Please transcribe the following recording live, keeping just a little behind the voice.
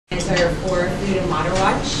sponsor for Food and Water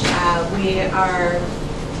Watch. We are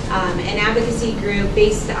an advocacy group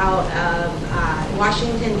based out of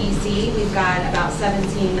Washington, D.C. We've got about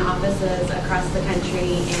 17 offices across the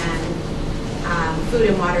country and Food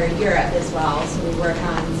and Water in Europe as well. So we work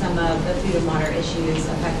on some of the food and water issues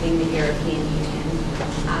affecting the European Union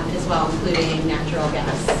as well, including natural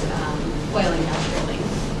gas, oil and gas drilling.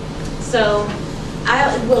 So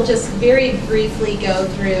I will just very briefly go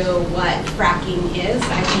through what fracking is.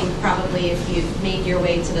 I think probably if you've made your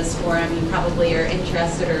way to this forum, you probably are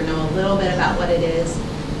interested or know a little bit about what it is.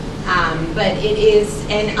 But it is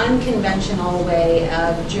an unconventional way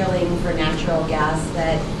of drilling for natural gas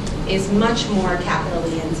that is much more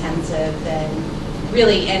capitally intensive than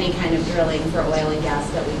really any kind of drilling for oil and gas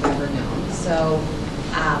that we've ever known. So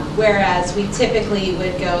whereas we typically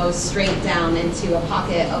would go straight down into a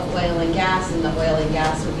pocket of oil and gas, and the oil and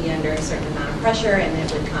gas would be under a certain amount of pressure and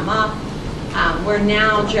it would come up, we're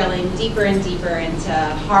now drilling deeper and deeper into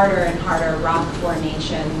harder and harder rock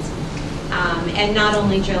formations. And not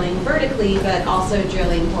only drilling vertically, but also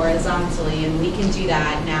drilling horizontally, and we can do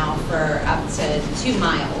that now for up to 2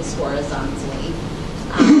 miles horizontally.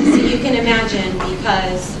 So you can imagine,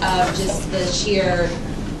 because of just the sheer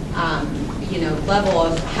level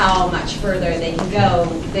of how much further they can go,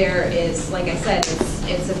 there is, like I said,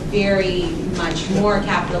 it's a very much more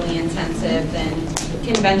capitally intensive than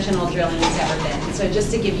conventional drilling has ever been. So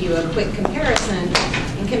just to give you a quick comparison,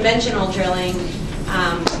 in conventional drilling,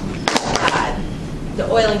 the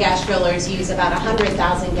oil and gas drillers use about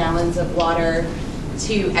 100,000 gallons of water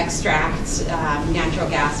to extract natural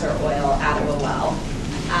gas or oil out of a well.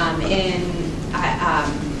 In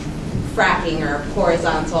fracking, or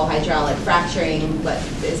horizontal hydraulic fracturing, what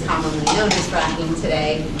is commonly known as fracking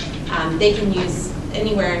today, they can use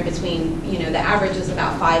anywhere in between, the average is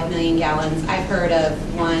about 5 million gallons. I've heard of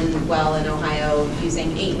one well in Ohio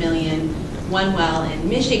using 8 million, one well in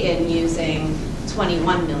Michigan using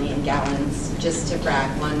 21 million gallons just to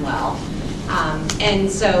frack one well. And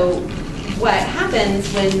so what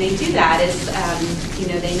happens when they do that is,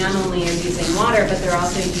 they not only are using water, but they're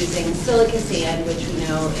also using silica sand, which we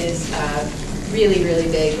know is a really,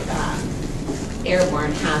 really big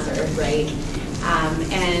airborne hazard, right?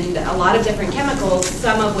 And a lot of different chemicals,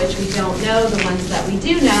 some of which we don't know. The ones that we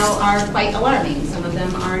do know are quite alarming. Some of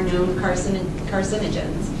them are known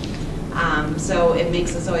carcinogens. So it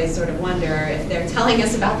makes us always sort of wonder, if they're telling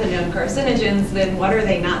us about the known carcinogens, then what are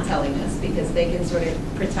they not telling us? Because they can sort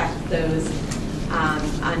of protect those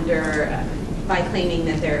by claiming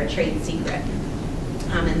that they're a trade secret.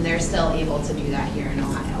 And they're still able to do that here in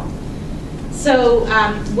Ohio. So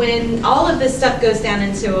when all of this stuff goes down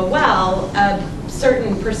into a well, a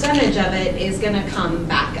certain percentage of it is going to come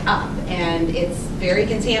back up, and it's very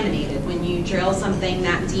contaminated. When you drill something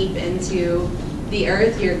that deep into the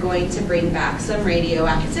earth, you're going to bring back some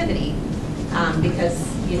radioactivity because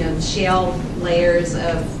shale layers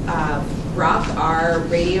of rock are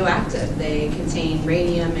radioactive. They contain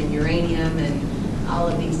radium and uranium and all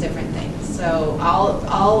of these different things. So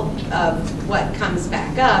all of what comes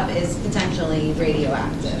back up is potentially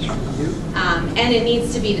radioactive. And it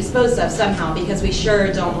needs to be disposed of somehow, because we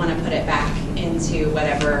sure don't want to put it back into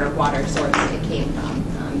whatever water source it came from,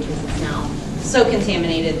 because it's now so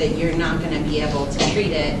contaminated that you're not going to be able to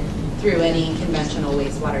treat it through any conventional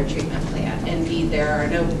wastewater treatment plant. Indeed, there are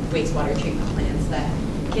no wastewater treatment plants that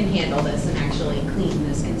can handle this and actually clean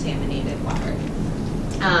this contaminated water.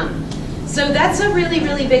 So that's a really,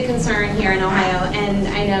 really big concern here in Ohio, and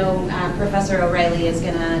I know Professor O'Reilly is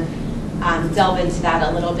going to delve into that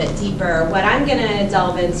a little bit deeper. What I'm going to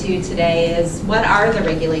delve into today is, what are the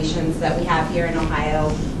regulations that we have here in Ohio?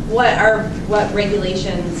 What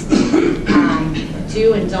regulations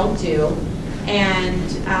do and don't do, and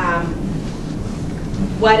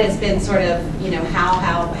what has been sort of, how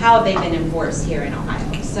have they been enforced here in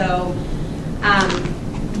Ohio? So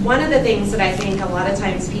one of the things that I think a lot of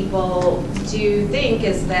times people do think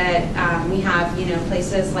is that we have,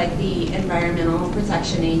 places like the Environmental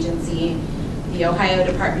Protection Agency, the Ohio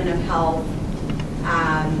Department of Health,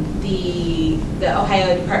 the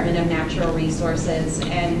Ohio Department of Natural Resources,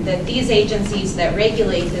 and that these agencies that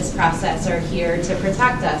regulate this process are here to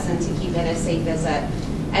protect us and to keep it as safe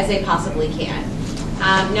as they possibly can.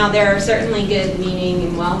 Now, there are certainly good-meaning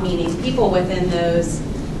and well-meaning people within those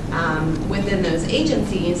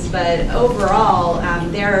agencies, but overall,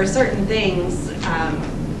 there are certain things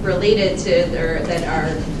related to that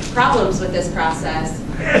are problems with this process,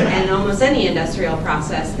 and almost any industrial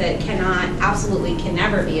process, that absolutely can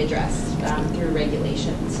never be addressed through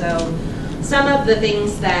regulation. So some of the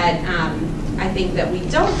things that I think that we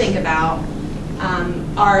don't think about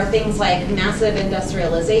are things like massive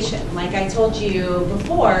industrialization. Like I told you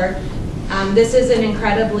before, this is an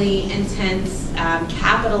incredibly intense,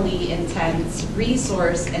 capitally intense,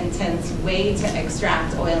 resource intense way to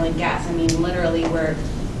extract oil and gas. I mean, literally we're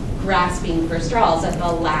grasping for straws at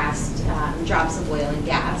the last drops of oil and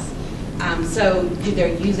gas. So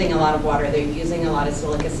they're using a lot of water, they're using a lot of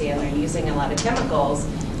silica sand, they're using a lot of chemicals.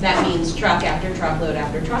 That means truck after truckload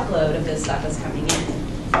of this stuff is coming in.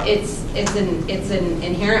 It's an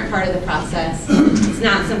inherent part of the process. It's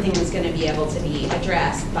not something that's going to be able to be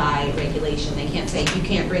addressed by regulation. They can't say you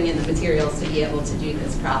can't bring in the materials to be able to do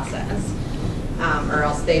this process, or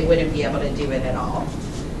else they wouldn't be able to do it at all.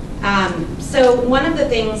 So one of the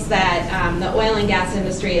things that the oil and gas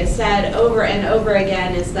industry has said over and over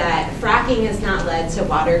again is that fracking has not led to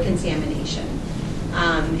water contamination.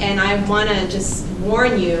 And I want to just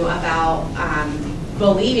warn you about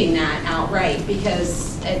believing that outright, because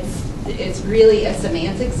it's really a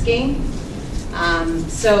semantics game.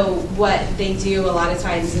 So what they do a lot of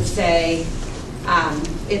times is say,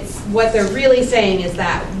 what they're really saying is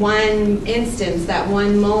that one instance, that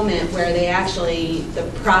one moment where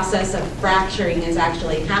the process of fracturing is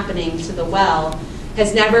actually happening to the well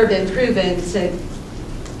has never been proven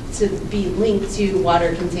to be linked to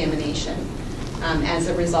water contamination. As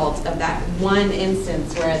a result of that one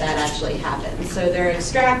instance where that actually happened. So they're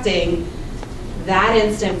extracting that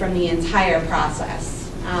instant from the entire process.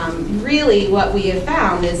 Really what we have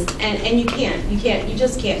found is, and you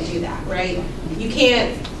just can't do that, right? You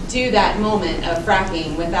can't do that moment of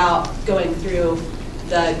fracking without going through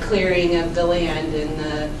the clearing of the land and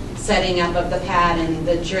the setting up of the pad and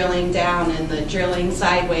the drilling down and the drilling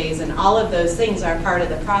sideways, and all of those things are part of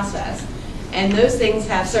the process. And those things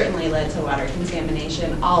have certainly led to water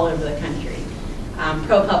contamination all over the country.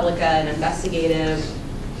 ProPublica, an investigative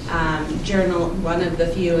journal, one of the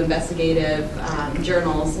few investigative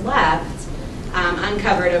journals left,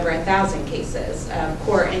 uncovered over 1,000 cases of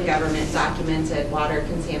court and government documented water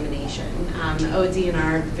contamination. The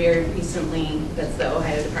ODNR very recently, that's the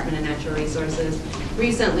Ohio Department of Natural Resources,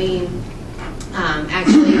 recently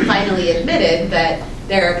actually finally admitted that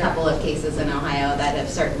there are a couple of cases in Ohio that have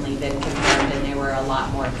certainly been confirmed, and there were a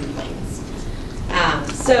lot more complaints.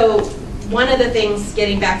 So one of the things,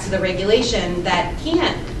 getting back to the regulation, that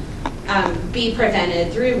can't be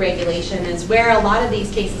prevented through regulation is where a lot of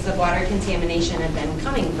these cases of water contamination have been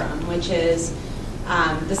coming from, which is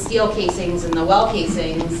the steel casings and the well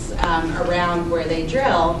casings around where they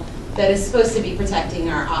drill that is supposed to be protecting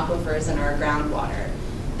our aquifers and our groundwater.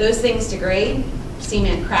 Those things degrade,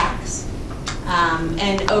 cement cracks,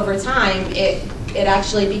 and over time it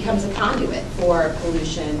actually becomes a conduit for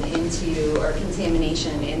pollution into, or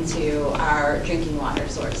contamination into, our drinking water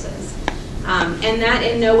sources. And that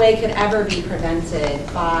in no way could ever be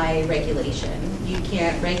prevented by regulation. You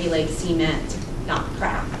can't regulate cement, not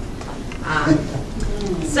crack.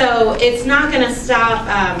 So it's not going to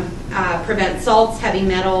stop, prevent salts, heavy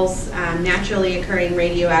metals, naturally occurring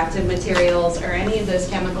radioactive materials, or any of those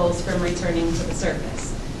chemicals from returning to the surface.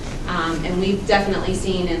 And we've definitely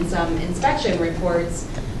seen in some inspection reports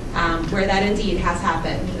where that indeed has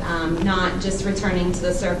happened, not just returning to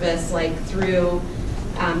the surface like through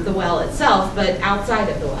the well itself, but outside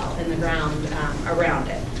of the well, in the ground around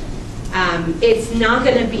it. It's not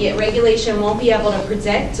going to be, regulation won't be able to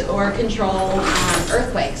predict or control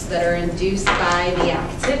earthquakes that are induced by the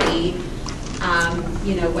activity,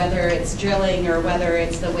 you know, whether it's drilling or whether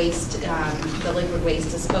it's the waste, the liquid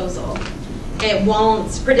waste disposal. It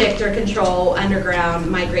won't predict or control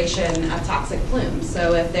underground migration of toxic plumes.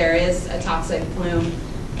 So if there is a toxic plume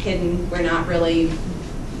hidden, we're not really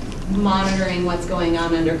monitoring what's going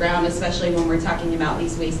on underground, especially when we're talking about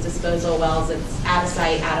these waste disposal wells. It's out of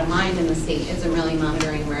sight, out of mind, and the state isn't really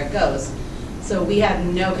monitoring where it goes. So we have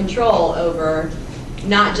no control over,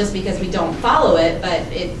 not just because we don't follow it, but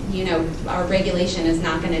it, you know, our regulation is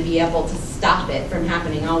not going to be able to stop it from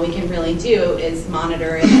happening. All we can really do is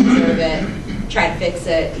monitor it, observe it, try to fix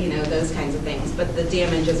it, you know, those kinds of things. But the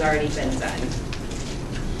damage has already been done.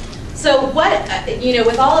 So what, you know,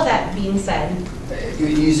 with all of that being said,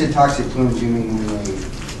 you said toxic plumes, you mean when they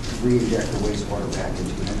re-inject the wastewater back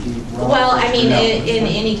into an empty well? Well, I mean, in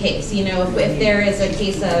any case, you know, if there is a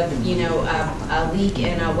case of, you know, a leak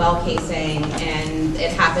in a well casing and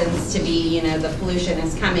it happens to be, you know, the pollution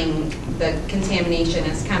is coming, the contamination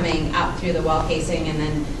is coming up through the well casing, and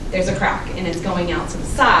then there's a crack and it's going out to the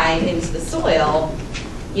side into the soil,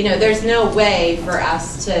 you know, there's no way for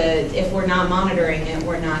us to, if we're not monitoring it,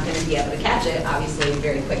 we're not going to be able to catch it, obviously,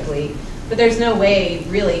 very quickly. But there's no way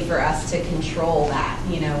really for us to control that,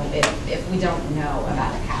 you know, if we don't know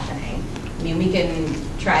about it happening. I mean, we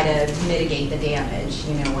can try to mitigate the damage,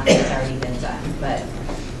 you know, once it's already been done, but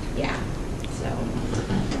yeah,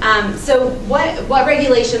 so what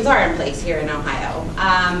regulations are in place here in Ohio?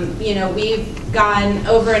 You know, we've gone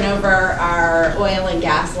over and over our oil and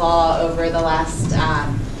gas law over the last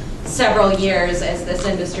several years as this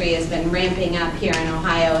industry has been ramping up here in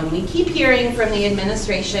Ohio, and we keep hearing from the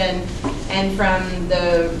administration and from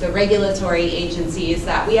the regulatory agencies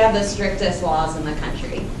that we have the strictest laws in the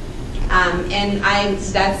country. And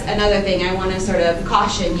that's another thing I want to sort of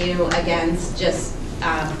caution you against just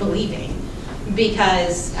believing,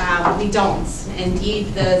 because we don't.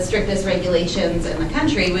 Indeed, the strictest regulations in the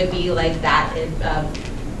country would be like that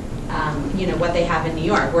you know, what they have in New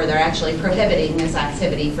York, where they're actually prohibiting this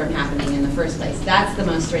activity from happening in the first place. That's the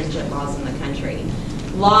most stringent laws in the country.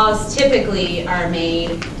 Laws typically are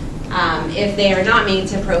made, if they are not made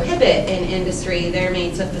to prohibit an industry, they're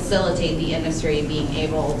made to facilitate the industry being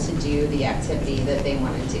able to do the activity that they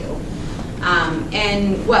want to do.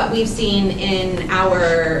 And what we've seen in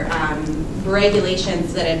our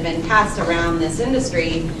regulations that have been passed around this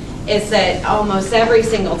industry is that almost every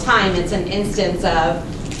single time it's an instance of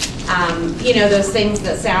you know, those things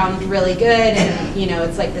that sound really good, and you know,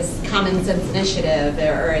 it's like this common sense initiative,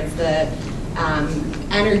 or it's the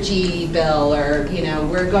energy bill, or you know,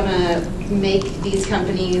 we're gonna make these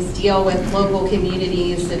companies deal with local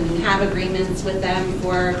communities and have agreements with them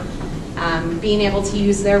for being able to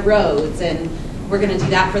use their roads, and we're going to do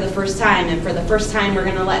that for the first time, and for the first time we're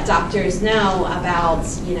going to let doctors know about,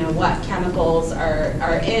 you know, what chemicals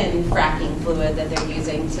are in fracking fluid that they're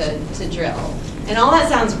using to drill. And all that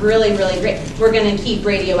sounds really, really great. We're going to keep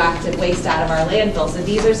radioactive waste out of our landfills. And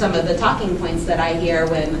these are some of the talking points that I hear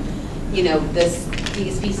when, you know,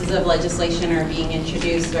 these pieces of legislation are being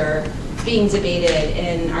introduced or being debated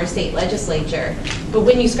in our state legislature. But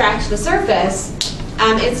when you scratch the surface,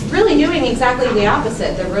 it's really doing exactly the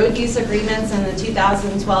opposite. The road use agreements and the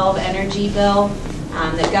 2012 energy bill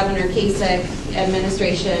that Governor Kasich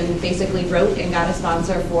administration basically wrote and got a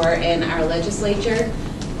sponsor for in our legislature,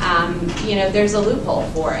 you know, there's a loophole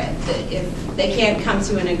for it. If they can't come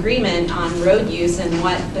to an agreement on road use and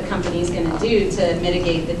what the company's going to do to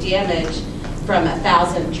mitigate the damage from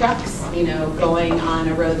 1,000 trucks, you know, going on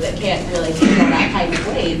a road that can't really handle that kind of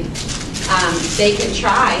weight, they can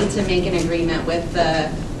try to make an agreement with the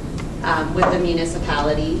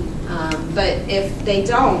municipality, but if they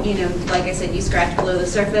don't, you know, like I said, you scratch below the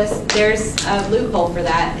surface, there's a loophole for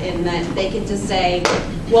that, in that they can just say,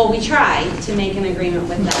 well, we tried to make an agreement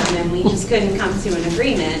with them and we just couldn't come to an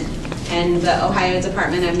agreement, and the Ohio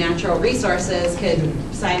Department of Natural Resources could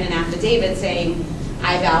sign an affidavit saying,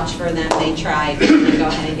 I vouch for them, they tried, we're going to go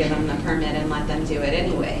ahead and give them the permit and let them do it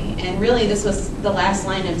anyway. And really this was the last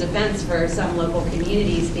line of defense for some local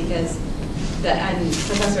communities, because and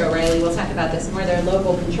Professor O'Reilly will talk about this more, their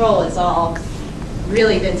local control has all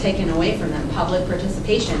really been taken away from them. Public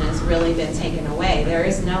participation has really been taken away. There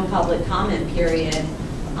is no public comment period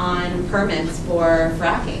on permits for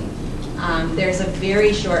fracking. There's a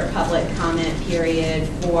very short public comment period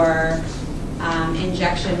for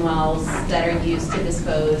injection wells that are used to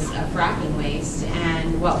dispose of fracking waste.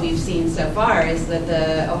 And what we've seen so far is that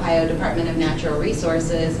the Ohio Department of Natural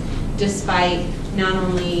Resources, despite not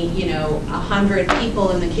only, you know, 100 people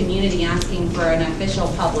in the community asking for an official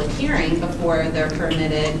public hearing before they're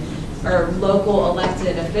permitted, or local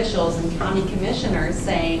elected officials and county commissioners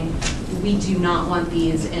saying, we do not want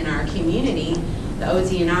these in our community, the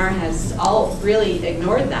ODNR has all really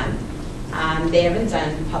ignored them. They haven't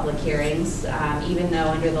done public hearings, even though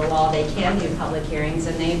under the law they can do public hearings,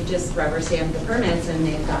 and they've just rubber stamped the permits and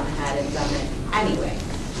they've gone ahead and done it anyway.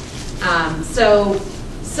 So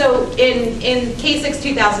in Kasich's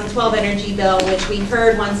 2012 energy bill, which we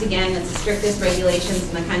heard once again, it's the strictest regulations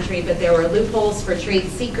in the country, but there were loopholes for trade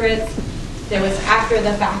secrets. There was after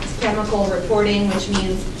the fact chemical reporting, which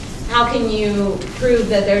means how can you prove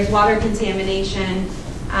that there's water contamination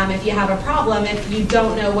if you have a problem if you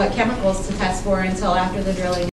don't know what chemicals to test for until after the drilling